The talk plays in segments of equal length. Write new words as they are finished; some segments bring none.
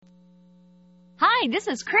Hi, this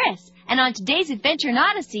is Chris. And on today's adventure in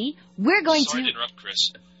Odyssey, we're going Sorry to interrupt,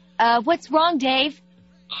 Chris. What's wrong, Dave?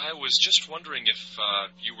 I was just wondering if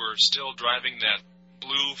you were still driving that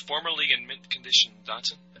blue, formerly in mint condition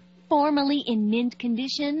Datsun? Formerly in mint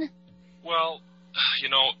condition? Well,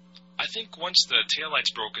 I think once the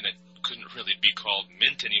taillight's broken, it couldn't really be called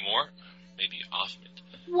mint anymore. Maybe off mint.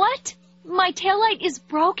 What? My taillight is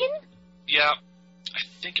broken? Yeah, I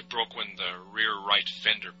think it broke when the rear right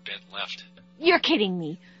fender bent left. You're kidding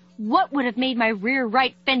me. What would have made my rear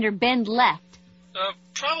right fender bend left?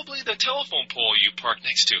 Probably the telephone pole you parked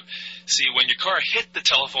next to. See, when your car hit the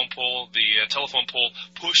telephone pole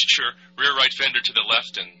pushed your rear right fender to the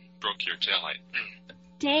left and broke your taillight.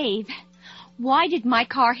 Dave, why did my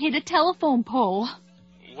car hit a telephone pole?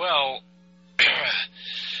 Well,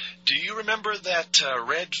 do you remember that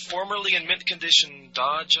red, formerly in mint condition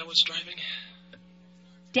Dodge I was driving?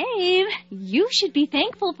 Dave, you should be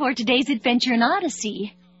thankful for today's adventure in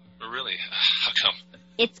Odyssey. Really? How come?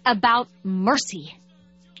 It's about mercy.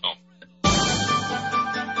 Oh.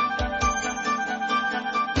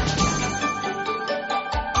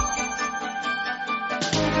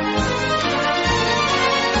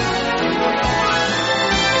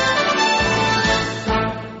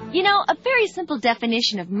 A very simple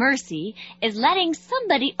definition of mercy is letting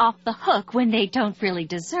somebody off the hook when they don't really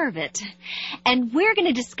deserve it. And we're going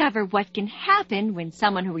to discover what can happen when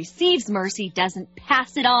someone who receives mercy doesn't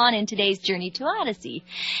pass it on in today's journey to Odyssey.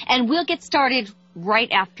 And we'll get started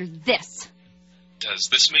right after this. Does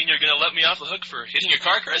this mean you're going to let me off the hook for hitting your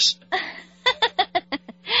car, Chris?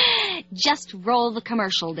 Just roll the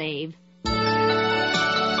commercial, Dave.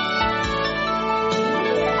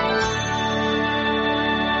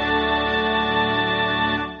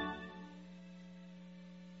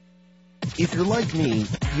 If you're like me,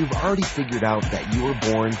 you've already figured out that you were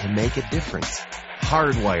born to make a difference,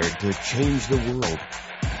 hardwired to change the world.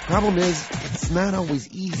 Problem is, it's not always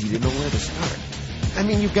easy to know where to start. I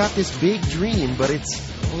mean, you've got this big dream, but it's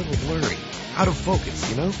a little blurry, out of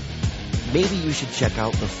focus, Maybe you should check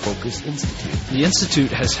out the Focus Institute. The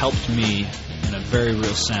Institute has helped me, in a very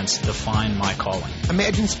real sense, define my calling.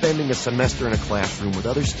 Imagine spending a semester in a classroom with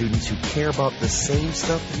other students who care about the same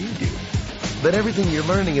stuff you do. But everything you're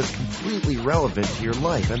learning is completely relevant to your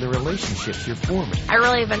life and the relationships you're forming. I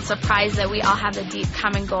really have been surprised that we all have the deep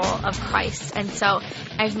common goal of Christ. And so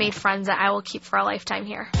I've made friends that I will keep for a lifetime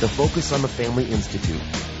here. The Focus on the Family Institute,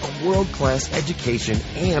 a world-class education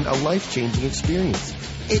and a life-changing experience.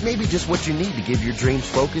 It may be just what you need to give your dreams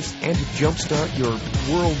focus and to jumpstart your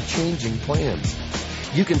world-changing plans.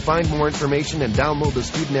 You can find more information and download the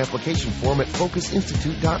student application form at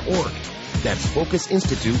focusinstitute.org. That's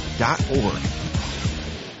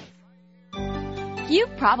focusinstitute.org.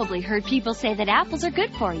 You've probably heard people say that apples are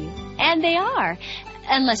good for you. And they are.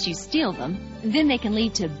 Unless you steal them. Then they can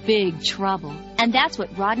lead to big trouble. And that's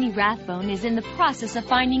what Rodney Rathbone is in the process of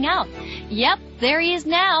finding out. Yep, there he is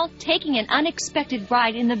now, taking an unexpected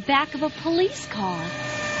ride in the back of a police car.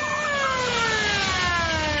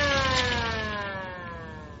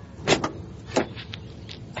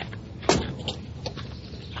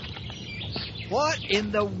 What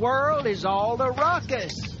in the world is all the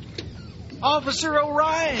ruckus? Officer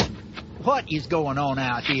O'Ryan, what is going on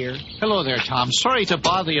out here? Hello there, Tom. Sorry to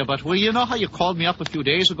bother you, but you know how you called me up a few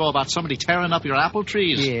days ago about somebody tearing up your apple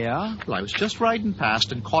trees? Yeah? Well, I was just riding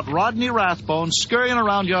past and caught Rodney Rathbone scurrying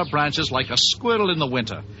around your branches like a squirrel in the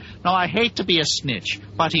winter. Now, I hate to be a snitch,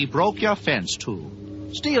 but he broke your fence, too.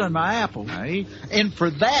 Stealing my apple. Aye. And for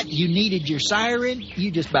that, you needed your siren?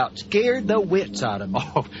 You just about scared the wits out of me.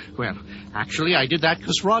 Oh, well, actually, I did that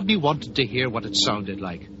because Rodney wanted to hear what it sounded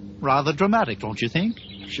like. Rather dramatic, don't you think?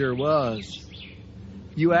 Sure was.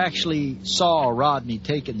 You actually saw Rodney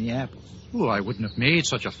taking the apple. Oh, I wouldn't have made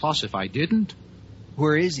such a fuss if I didn't.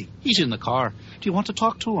 Where is he? He's in the car. Do you want to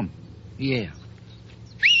talk to him? Yeah.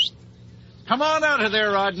 Come on out of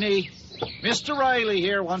there, Rodney. Mr. Riley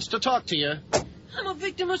here wants to talk to you. I'm a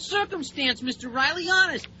victim of circumstance, Mr. Riley,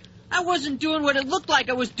 honest. I wasn't doing what it looked like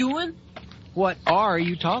I was doing. What are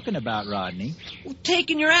you talking about, Rodney? Well,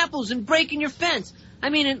 taking your apples and breaking your fence. I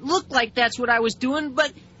mean, it looked like that's what I was doing,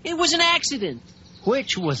 but it was an accident.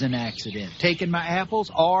 Which was an accident? Taking my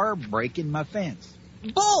apples or breaking my fence?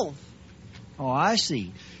 Both. Oh, I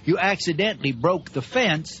see. You accidentally broke the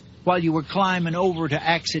fence while you were climbing over to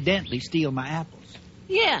accidentally steal my apples.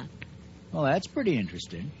 Yeah. Well, that's pretty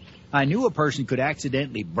interesting. I knew a person could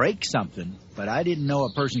accidentally break something, but I didn't know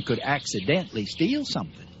a person could accidentally steal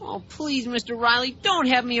something. Oh, please, Mr. Riley, don't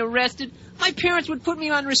have me arrested. My parents would put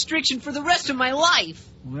me on restriction for the rest of my life.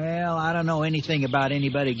 Well, I don't know anything about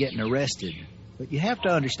anybody getting arrested. But you have to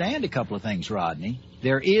understand a couple of things, Rodney.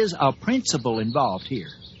 There is a principle involved here.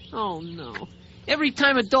 Oh, no. Every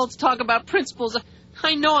time adults talk about principles,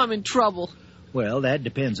 I know I'm in trouble. Well, that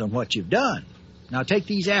depends on what you've done. Now, take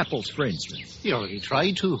these apples, for instance. You already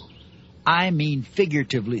tried to. I mean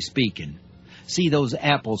figuratively speaking. See, those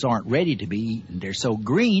apples aren't ready to be eaten. They're so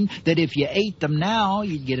green that if you ate them now,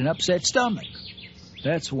 you'd get an upset stomach.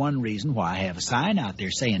 That's one reason why I have a sign out there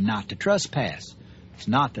saying not to trespass. It's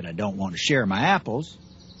not that I don't want to share my apples.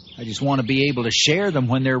 I just want to be able to share them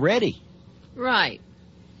when they're ready. Right.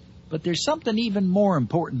 But there's something even more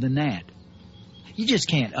important than that. You just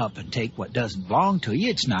can't up and take what doesn't belong to you.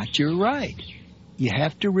 It's not your right. You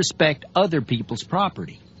have to respect other people's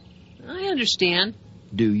property. I understand.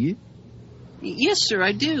 Do you? Yes, sir,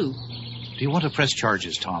 I do. Do you want to press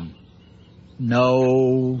charges, Tom?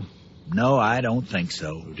 No, I don't think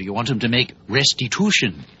so. Do you want him to make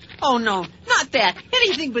restitution? Oh, no, not that.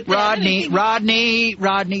 Anything but that.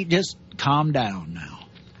 Rodney, just calm down now.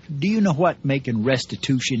 Do you know what making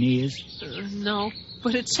restitution is? No,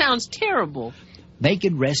 but it sounds terrible.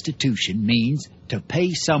 Making restitution means to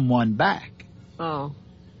pay someone back. Oh.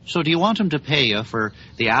 So do you want him to pay you for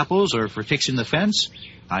the apples or for fixing the fence?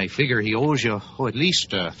 I figure he owes you at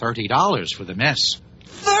least $30 for the mess.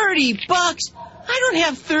 $30? I don't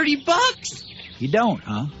have $30. You don't,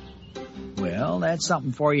 huh? Well, that's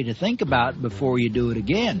something for you to think about before you do it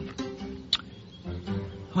again.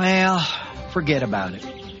 Well, forget about it.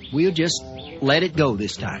 We'll just let it go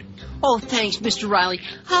this time. Oh, thanks, Mr. Riley.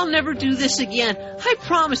 I'll never do this again. I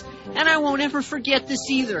promise. And I won't ever forget this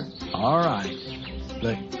either. All right.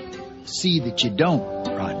 But see that you don't,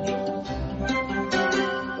 Rodney.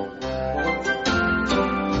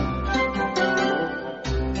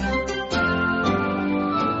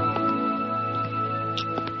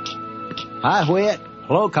 Hi, Whit.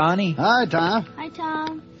 Hello, Connie. Hi, Tom. Hi,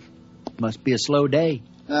 Tom. Must be a slow day.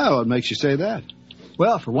 Oh, what makes you say that?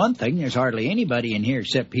 Well, for one thing, there's hardly anybody in here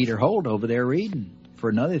except Peter Holt over there reading. For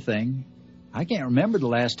another thing, I can't remember the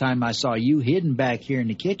last time I saw you hidden back here in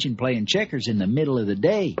the kitchen playing checkers in the middle of the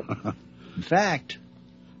day. In fact,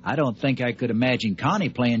 I don't think I could imagine Connie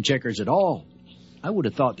playing checkers at all. I would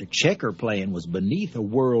have thought that checker playing was beneath a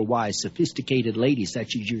worldwide sophisticated lady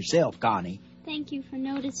such as yourself, Connie. Thank you for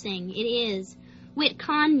noticing. It is. Whit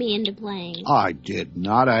conned me into playing. I did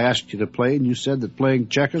not. I asked you to play, and you said that playing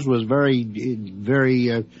checkers was very,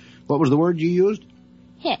 what was the word you used?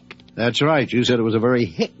 Hick. That's right. You said it was a very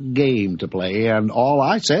hick game to play, and all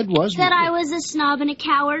I said was... That I was a snob and a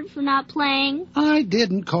coward for not playing. I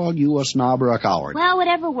didn't call you a snob or a coward. Well,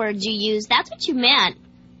 whatever words you used, that's what you meant.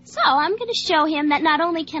 So I'm going to show him that not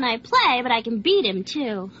only can I play, but I can beat him,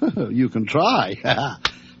 too. You can try.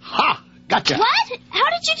 Ha! Gotcha. What? How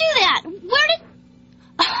did you do that? Where did...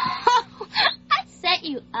 I set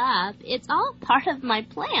you up. It's all part of my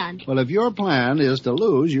plan. Well, if your plan is to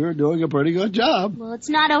lose, you're doing a pretty good job. Well, it's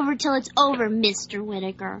not over till it's over, Mr.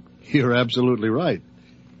 Whitaker. You're absolutely right.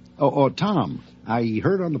 Oh, Tom, I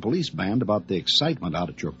heard on the police band about the excitement out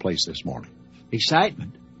at your place this morning.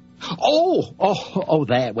 Excitement? Oh,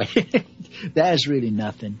 that way. That's really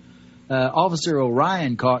nothing. Officer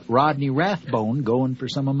Orion caught Rodney Rathbone going for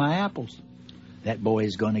some of my apples. That boy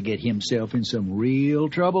is going to get himself in some real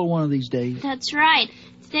trouble one of these days. That's right.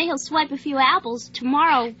 Today he'll swipe a few apples.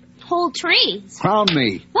 Tomorrow, whole trees. Crown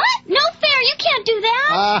me. What? No fair. You can't do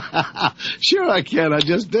that. Sure I can. I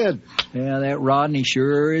just did. Yeah, that Rodney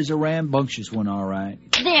sure is a rambunctious one, all right.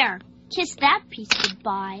 There. Kiss that piece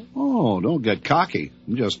goodbye. Oh, don't get cocky.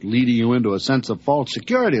 I'm just leading you into a sense of false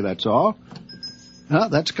security, that's all.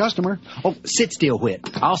 That's a customer. Oh, sit still, Whit.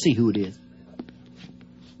 I'll see who it is.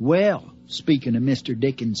 Well, speaking of Mr.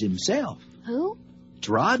 Dickens himself. Who? It's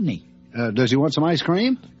Rodney. Does he want some ice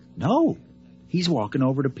cream? No. He's walking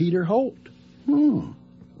over to Peter Holt. Well,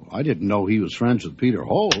 I didn't know he was friends with Peter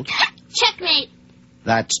Holt. Checkmate.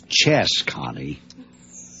 That's chess, Connie.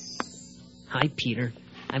 Hi, Peter.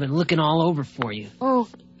 I've been looking all over for you. Oh,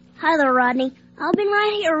 hi there, Rodney. I've been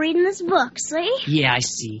right here reading this book, see? Yeah, I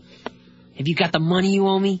see. Have you got the money you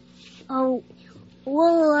owe me? Oh,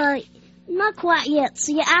 well, not quite yet.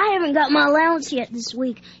 See, I haven't got my allowance yet this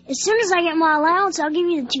week. As soon as I get my allowance, I'll give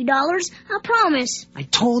you the $2. I promise. I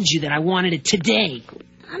told you that I wanted it today.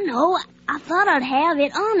 I know. I thought I'd have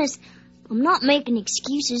it, honest. I'm not making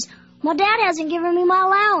excuses. My dad hasn't given me my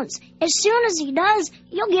allowance. As soon as he does,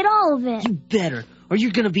 you'll get all of it. You better, or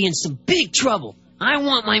you're going to be in some big trouble. I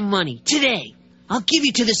want my money today. I'll give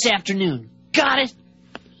you to this afternoon. Got it?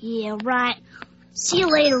 Yeah, right. See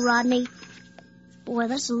you later, Rodney. Boy,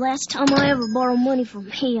 that's the last time I ever borrow money from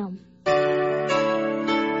him.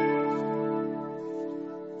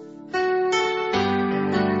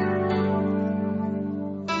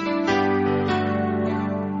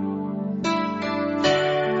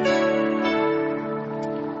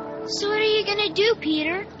 you do,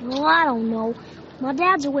 Peter? Well, I don't know. My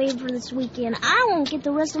dad's away for this weekend. I won't get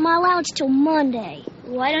the rest of my allowance till Monday.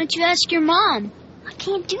 Why don't you ask your mom? I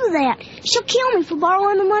can't do that. She'll kill me for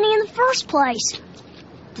borrowing the money in the first place.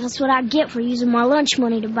 That's what I get for using my lunch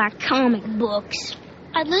money to buy comic books.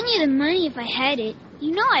 I'd lend you the money if I had it.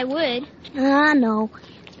 You know I would. I know.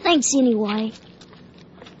 Thanks anyway.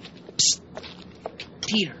 Psst.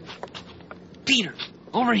 Peter,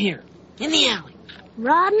 over here, in the alley.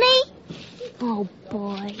 Rodney? Oh,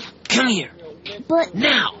 boy. Come here. But...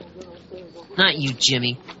 Now! Not you,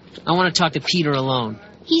 Jimmy. I want to talk to Peter alone.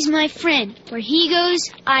 He's my friend. Where he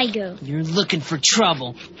goes, I go. You're looking for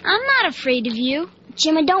trouble. I'm not afraid of you.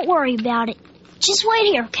 Jimmy, don't worry about it. Just wait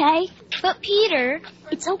here, okay? But, Peter...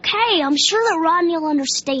 It's okay. I'm sure that Rodney will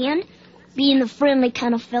understand. Being the friendly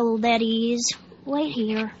kind of fellow that he is. Wait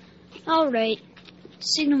here. All right.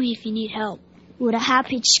 Signal me if you need help. Would a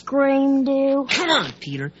high-pitched scream do? Come on,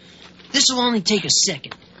 Peter. This will only take a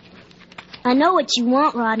second. I know what you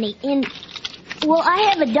want, Rodney, and... Well, I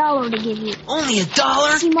have $1 to give you. Only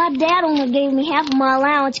 $1? See, my dad only gave me half of my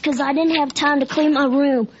allowance because I didn't have time to clean my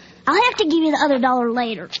room. I'll have to give you the other $1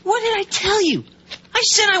 later. What did I tell you? I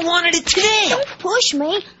said I wanted it today. Don't push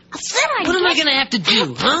me. I said I'd What am I going to have to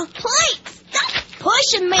do, huh? Please, stop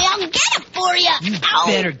pushing me. I'll get it for you. You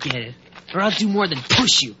better get it, or I'll do more than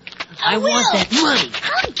push you. I will. want that money.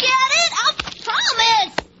 I'll get it. I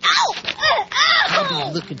promise. Ow! I'll be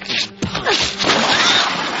looking for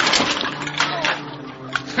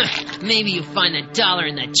you. Maybe you'll find that $1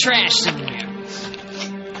 in that trash somewhere.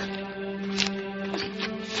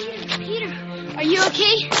 Peter, are you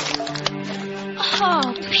okay?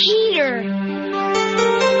 Oh, Peter.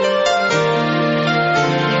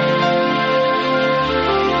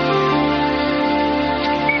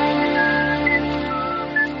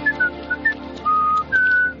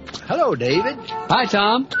 Hello, David. Hi,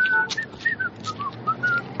 Tom.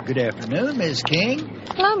 Good afternoon, Miss King.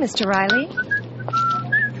 Hello, Mr. Riley.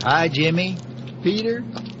 Hi, Jimmy. Peter.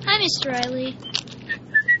 Hi, Mr. Riley.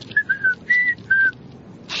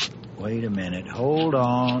 Wait a minute. Hold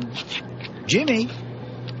on. Jimmy,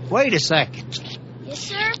 wait a second. Yes,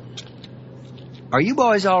 sir? Are you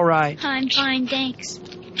boys all right? I'm fine, thanks.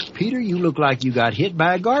 Peter, you look like you got hit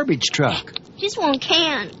by a garbage truck. Just one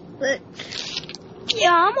can, but...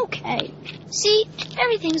 Yeah, I'm okay. See,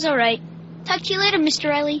 everything's all right. Talk to you later, Mr.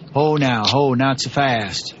 Riley. Oh, not so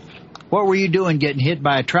fast. What were you doing getting hit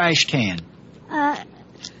by a trash can? I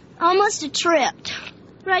must have tripped.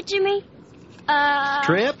 Right, Jimmy?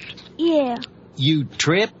 Tripped? Yeah. You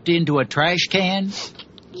tripped into a trash can?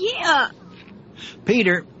 Yeah.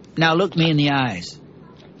 Peter, now look me in the eyes.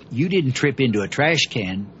 You didn't trip into a trash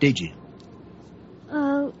can, did you?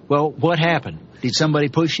 Well, what happened? Did somebody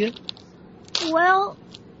push you? Well...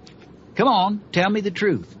 Come on, tell me the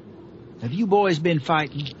truth. Have you boys been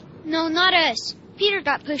fighting? No, not us. Peter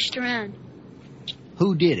got pushed around.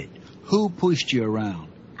 Who did it? Who pushed you around?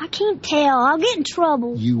 I can't tell. I'll get in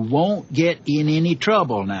trouble. You won't get in any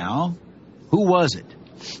trouble now. Who was it?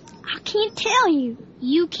 I can't tell you.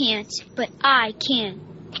 You can't, but I can.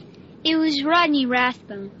 It was Rodney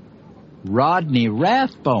Rathbone. Rodney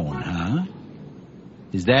Rathbone, huh?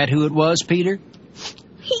 Is that who it was, Peter?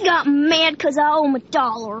 He got mad because I owe him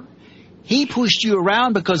 $1. He pushed you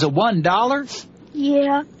around because of $1?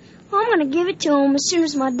 Yeah. I'm going to give it to him as soon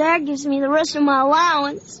as my dad gives me the rest of my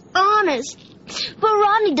allowance. Honest. But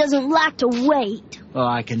Rodney doesn't like to wait. Well,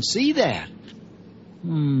 I can see that.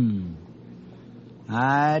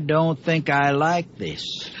 I don't think I like this.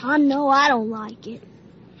 I know I don't like it.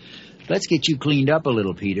 Let's get you cleaned up a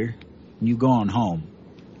little, Peter. You go on home.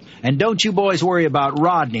 And don't you boys worry about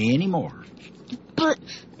Rodney anymore. But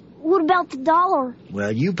what about the $1?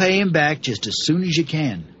 Well, you pay him back just as soon as you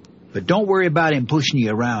can. But don't worry about him pushing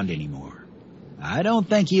you around anymore. I don't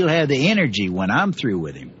think he'll have the energy when I'm through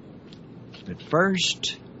with him. But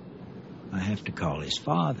first, I have to call his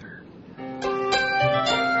father.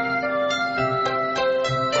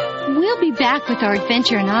 We'll be back with our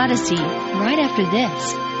adventure in Odyssey right after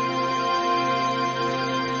this.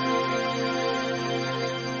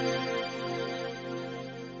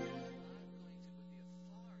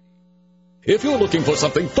 If you're looking for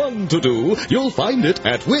something fun to do, you'll find it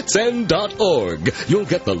at witsend.org. You'll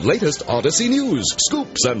get the latest Odyssey news,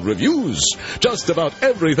 scoops, and reviews. Just about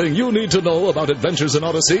everything you need to know about Adventures in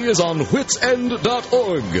Odyssey is on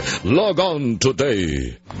witsend.org. Log on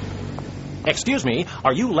today. Excuse me,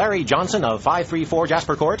 are you Larry Johnson of 534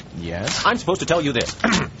 Jasper Court? Yes. I'm supposed to tell you this.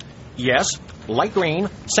 Yes, light green,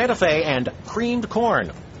 Santa Fe, and creamed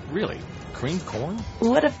corn. Really? Creamed corn?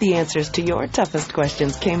 What if the answers to your toughest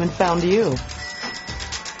questions came and found you?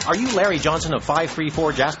 Are you Larry Johnson of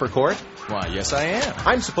 534 Jasper Court? Why, yes, I am.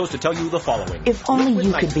 I'm supposed to tell you the following. If only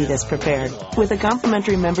you could be this prepared. With a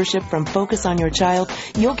complimentary membership from Focus on Your Child,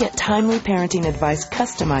 you'll get timely parenting advice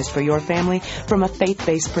customized for your family from a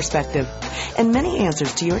faith-based perspective. And many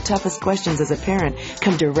answers to your toughest questions as a parent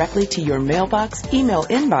come directly to your mailbox, email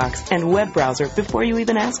inbox, and web browser before you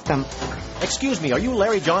even ask them. Excuse me, are you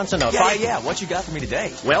Larry Johnson of... Yeah. What you got for me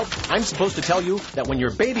today? Well, I'm supposed to tell you that when your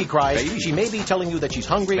baby cries, she may be telling you that she's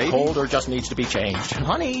hungry, cold, or just needs to be changed.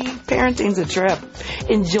 Honey. Parenting's a trip.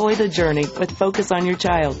 Enjoy the journey with Focus on Your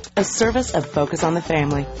Child, a service of Focus on the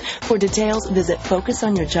Family. For details, visit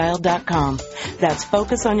FocusOnYourChild.com. That's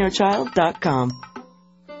FocusOnYourChild.com.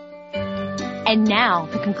 And now,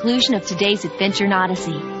 the conclusion of today's Adventure in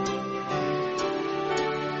Odyssey.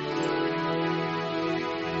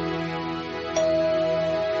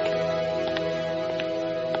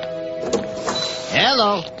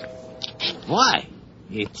 Hello. Why,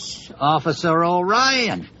 it's Officer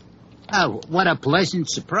Orion. Oh, what a pleasant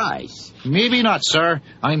surprise. Maybe not, sir.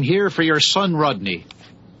 I'm here for your son, Rodney.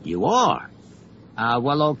 You are?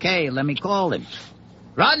 Well, okay, let me call him.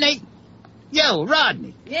 Rodney! Yo,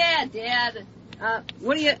 Rodney! Yeah, Dad.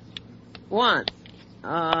 What do you want?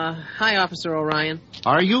 Hi, Officer Orion.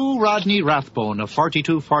 Are you Rodney Rathbone of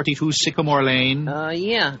 4242 Sycamore Lane?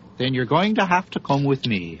 Yeah. Then you're going to have to come with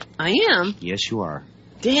me. I am? Yes, you are.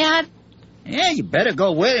 Dad? Yeah, you better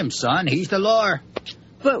go with him, son. He's the law.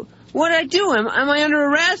 But what'd I do? Am I under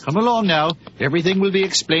arrest? Come along now. Everything will be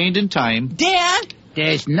explained in time. Dad?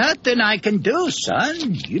 There's nothing I can do,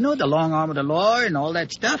 son. You know the long arm of the law and all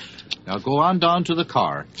that stuff. Now go on down to the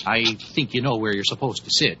car. I think you know where you're supposed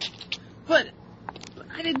to sit. But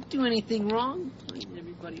I didn't do anything wrong.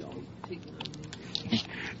 Everybody always picking on me.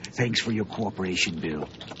 Thanks for your cooperation, Bill.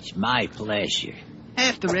 It's my pleasure.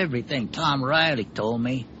 After everything Tom Riley told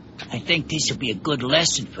me, I think this will be a good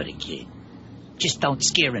lesson for the kid. Just don't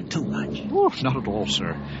scare him too much. Oh, not at all,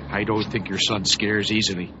 sir. I don't think your son scares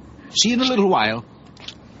easily. See you in a little while.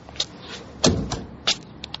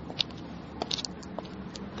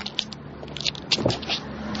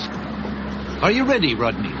 Are you ready,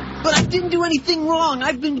 Rodney? But I didn't do anything wrong.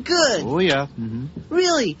 I've been good. Oh, yeah. Mm-hmm.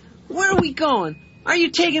 Really? Where are we going? Are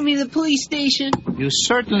you taking me to the police station? You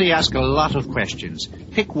certainly ask a lot of questions.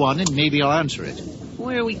 Pick one and maybe I'll answer it.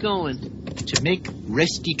 Where are we going? To make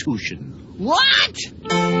restitution. What?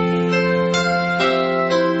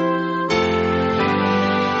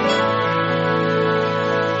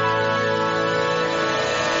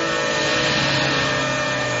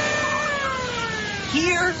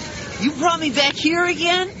 Here? You brought me back here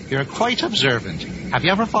again? You're quite observant. Have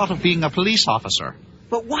you ever thought of being a police officer?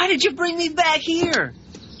 But why did you bring me back here?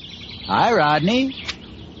 Hi, Rodney.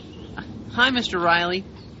 Hi, Mr. Riley.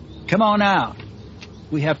 Come on out.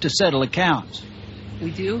 We have to settle accounts.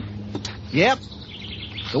 We do? Yep.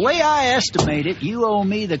 The way I estimate it, you owe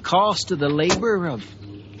me the cost of the labor of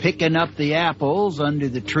picking up the apples under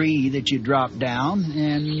the tree that you dropped down.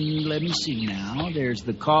 And let me see now. There's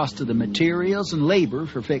the cost of the materials and labor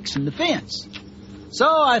for fixing the fence. So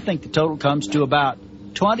I think the total comes to about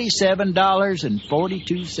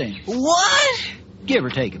 $27.42. What? Give or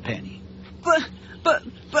take a penny. But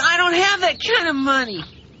I don't have that kind of money.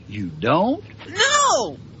 You don't?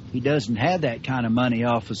 No! He doesn't have that kind of money,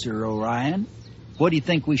 Officer Orion. What do you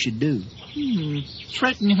think we should do?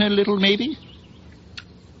 Threaten him a little, maybe?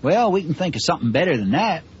 Well, we can think of something better than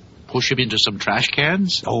that. Push him into some trash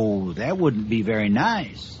cans? Oh, that wouldn't be very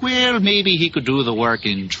nice. Well, maybe he could do the work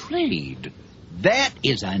in trade. That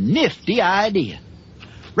is a nifty idea.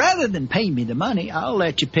 Rather than pay me the money, I'll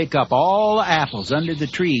let you pick up all the apples under the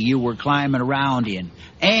tree you were climbing around in.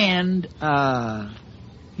 And,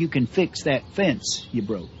 you can fix that fence you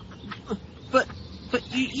broke. But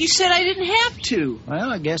you said I didn't have to.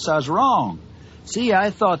 Well, I guess I was wrong. See, I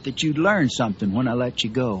thought that you'd learn something when I let you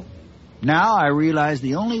go. Now I realize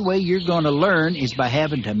the only way you're going to learn is by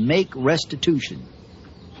having to make restitution.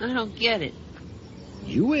 I don't get it.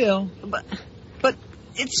 You will. But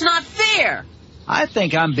it's not fair. I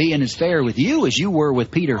think I'm being as fair with you as you were with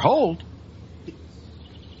Peter Holt.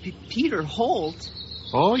 Peter Holt?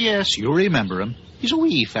 Oh, yes, you remember him. He's a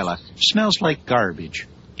wee fella. Smells like garbage.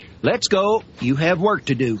 Let's go. You have work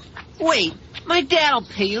to do. Wait, my dad'll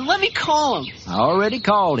pay you. Let me call him. I already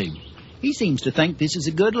called him. He seems to think this is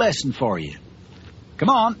a good lesson for you. Come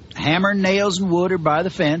on. Hammer and nails and wood are by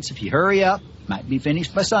the fence. If you hurry up, might be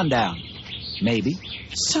finished by sundown. Maybe.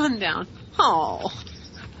 Sundown? Oh,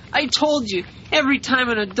 I told you, every time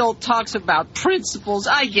an adult talks about principles,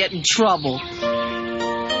 I get in trouble.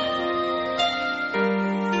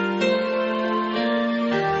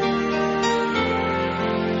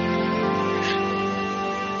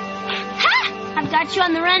 Got you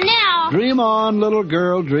on the run now. Dream on, little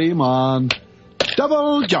girl, dream on.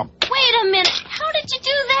 Double jump. Wait a minute. How did you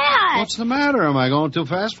do that? What's the matter? Am I going too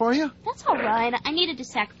fast for you? That's all right. I needed to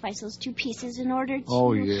sacrifice those 2 pieces in order to...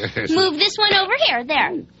 Oh, yes. Move this one over here.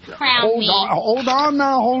 There. Crown me. Hold on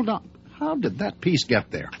now, hold on. How did that piece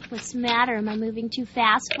get there? What's the matter? Am I moving too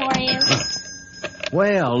fast for you?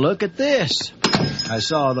 Well, look at this. I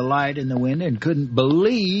saw the light in the window and couldn't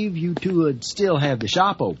believe you two would still have the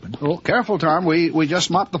shop open. Oh, careful, Tom. We just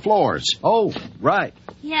mopped the floors. Oh, right.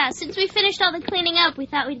 Yeah, since we finished all the cleaning up, we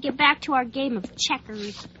thought we'd get back to our game of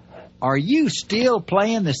checkers. Are you still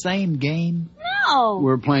playing the same game? No.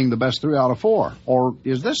 We're playing the best 3 out of 4. Or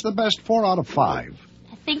is this the best 4 out of 5?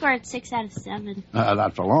 I think we're at 6 out of 7.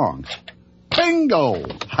 Not for long. Bingo!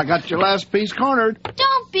 I got your last piece cornered.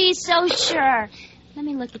 Don't be so sure. Let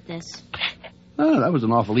me look at this. Oh, that was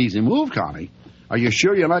an awful easy move, Connie. Are you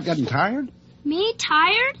sure you're not getting tired? Me?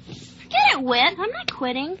 Tired? Forget it, Whit. I'm not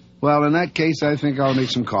quitting. Well, in that case, I think I'll make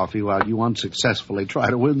some coffee while you unsuccessfully try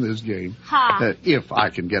to win this game. Ha! If I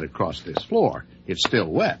can get across this floor. It's still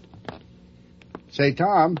wet. Say,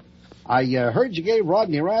 Tom, I heard you gave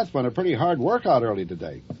Rodney Rathbone a pretty hard workout early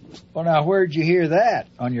today. Well, now, where'd you hear that?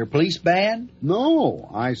 On your police band? No,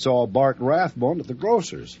 I saw Bart Rathbone at the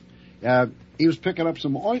grocer's. He was picking up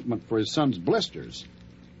some ointment for his son's blisters.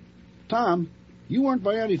 Tom, you weren't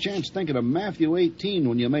by any chance thinking of Matthew 18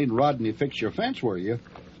 when you made Rodney fix your fence, were you?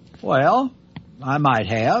 Well, I might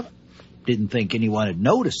have. Didn't think anyone had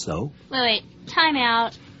noticed, though. Wait. Time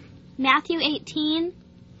out. Matthew 18?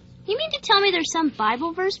 You mean to tell me there's some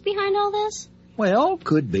Bible verse behind all this? Well,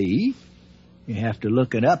 could be. You have to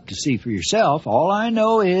look it up to see for yourself. All I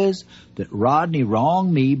know is that Rodney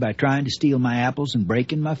wronged me by trying to steal my apples and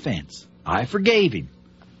breaking my fence. I forgave him.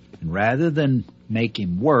 And rather than make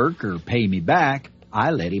him work or pay me back,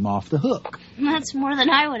 I let him off the hook. That's more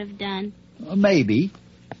than I would have done. Maybe,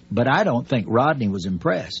 but I don't think Rodney was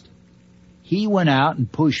impressed. He went out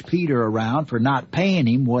and pushed Peter around for not paying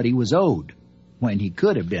him what he was owed, when he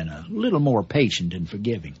could have been a little more patient and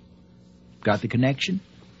forgiving. Got the connection?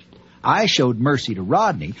 I showed mercy to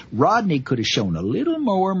Rodney. Rodney could have shown a little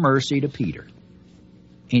more mercy to Peter.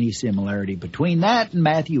 Any similarity between that and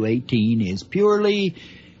Matthew 18 is purely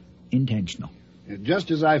intentional. Just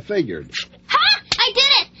as I figured. Ha! I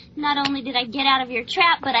did it! Not only did I get out of your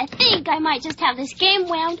trap, but I think I might just have this game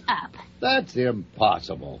wound up. That's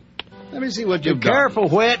impossible. Let me see what you've got. Be careful,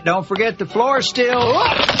 Whit. Don't forget the floor's still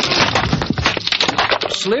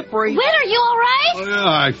slippery. Whit, are you all right?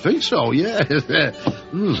 I think so, yeah.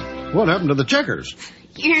 What happened to the checkers?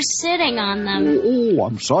 You're sitting on them. Oh,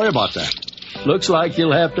 I'm sorry about that. Looks like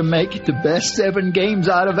you'll have to make it the best 7 games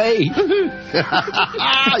out of 8. Yes,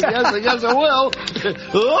 I will.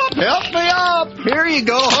 Oh, help me up. Here you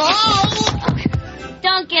go. Oh!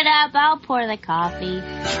 Don't get up. I'll pour the coffee.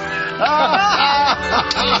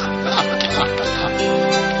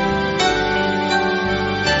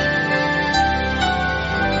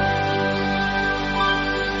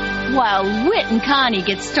 While Whit and Connie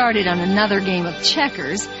get started on another game of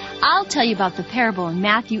checkers, I'll tell you about the parable in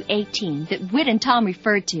Matthew 18 that Whit and Tom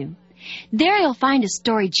referred to. There you'll find a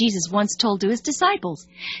story Jesus once told to his disciples.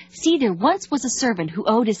 See, there once was a servant who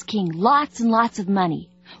owed his king lots and lots of money.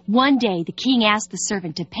 One day, the king asked the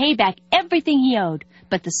servant to pay back everything he owed,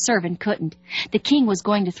 but the servant couldn't. The king was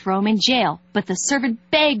going to throw him in jail, but the servant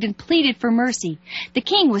begged and pleaded for mercy. The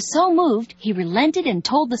king was so moved, he relented and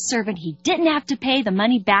told the servant he didn't have to pay the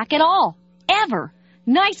money back at all. Ever.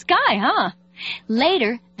 Nice guy, huh?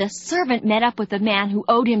 Later, the servant met up with a man who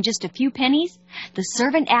owed him just a few pennies. The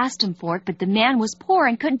servant asked him for it, but the man was poor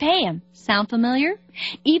and couldn't pay him. Sound familiar?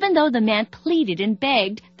 Even though the man pleaded and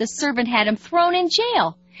begged, the servant had him thrown in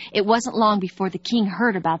jail. It wasn't long before the king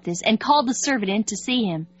heard about this and called the servant in to see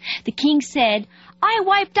him. The king said, "I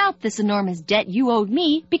wiped out this enormous debt you owed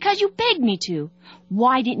me because you begged me to.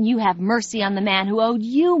 Why didn't you have mercy on the man who owed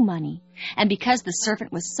you money?" And because the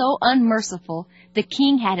servant was so unmerciful, the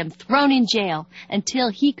king had him thrown in jail until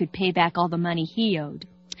he could pay back all the money he owed.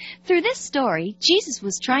 Through this story, Jesus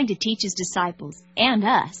was trying to teach his disciples, and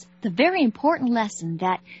us, the very important lesson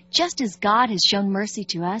that just as God has shown mercy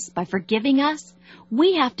to us by forgiving us,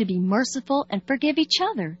 we have to be merciful and forgive each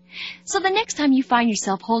other. So the next time you find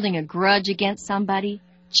yourself holding a grudge against somebody,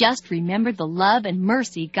 just remember the love and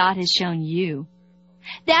mercy God has shown you.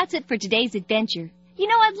 That's it for today's adventure. You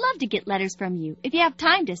know, I'd love to get letters from you. If you have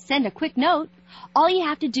time to send a quick note, all you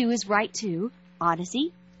have to do is write to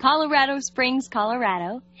Odyssey, Colorado Springs,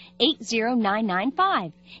 Colorado,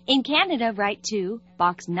 80995. In Canada, write to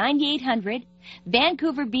Box 9800,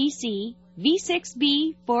 Vancouver, BC,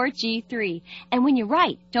 V6B4G3. And when you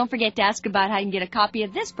write, don't forget to ask about how you can get a copy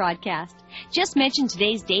of this broadcast. Just mention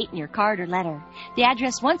today's date in your card or letter. The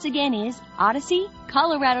address once again is Odyssey,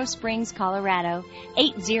 Colorado Springs, Colorado,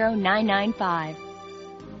 80995.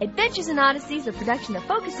 Adventures in Odyssey is a production of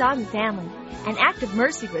Focus on the Family. An Act of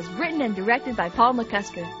Mercy was written and directed by Paul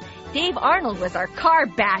McCusker. Dave Arnold was our car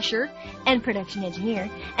basher and production engineer,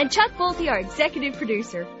 and Chuck Bolte, our executive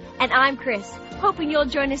producer. And I'm Chris, hoping you'll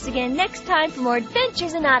join us again next time for more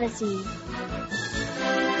Adventures in Odyssey.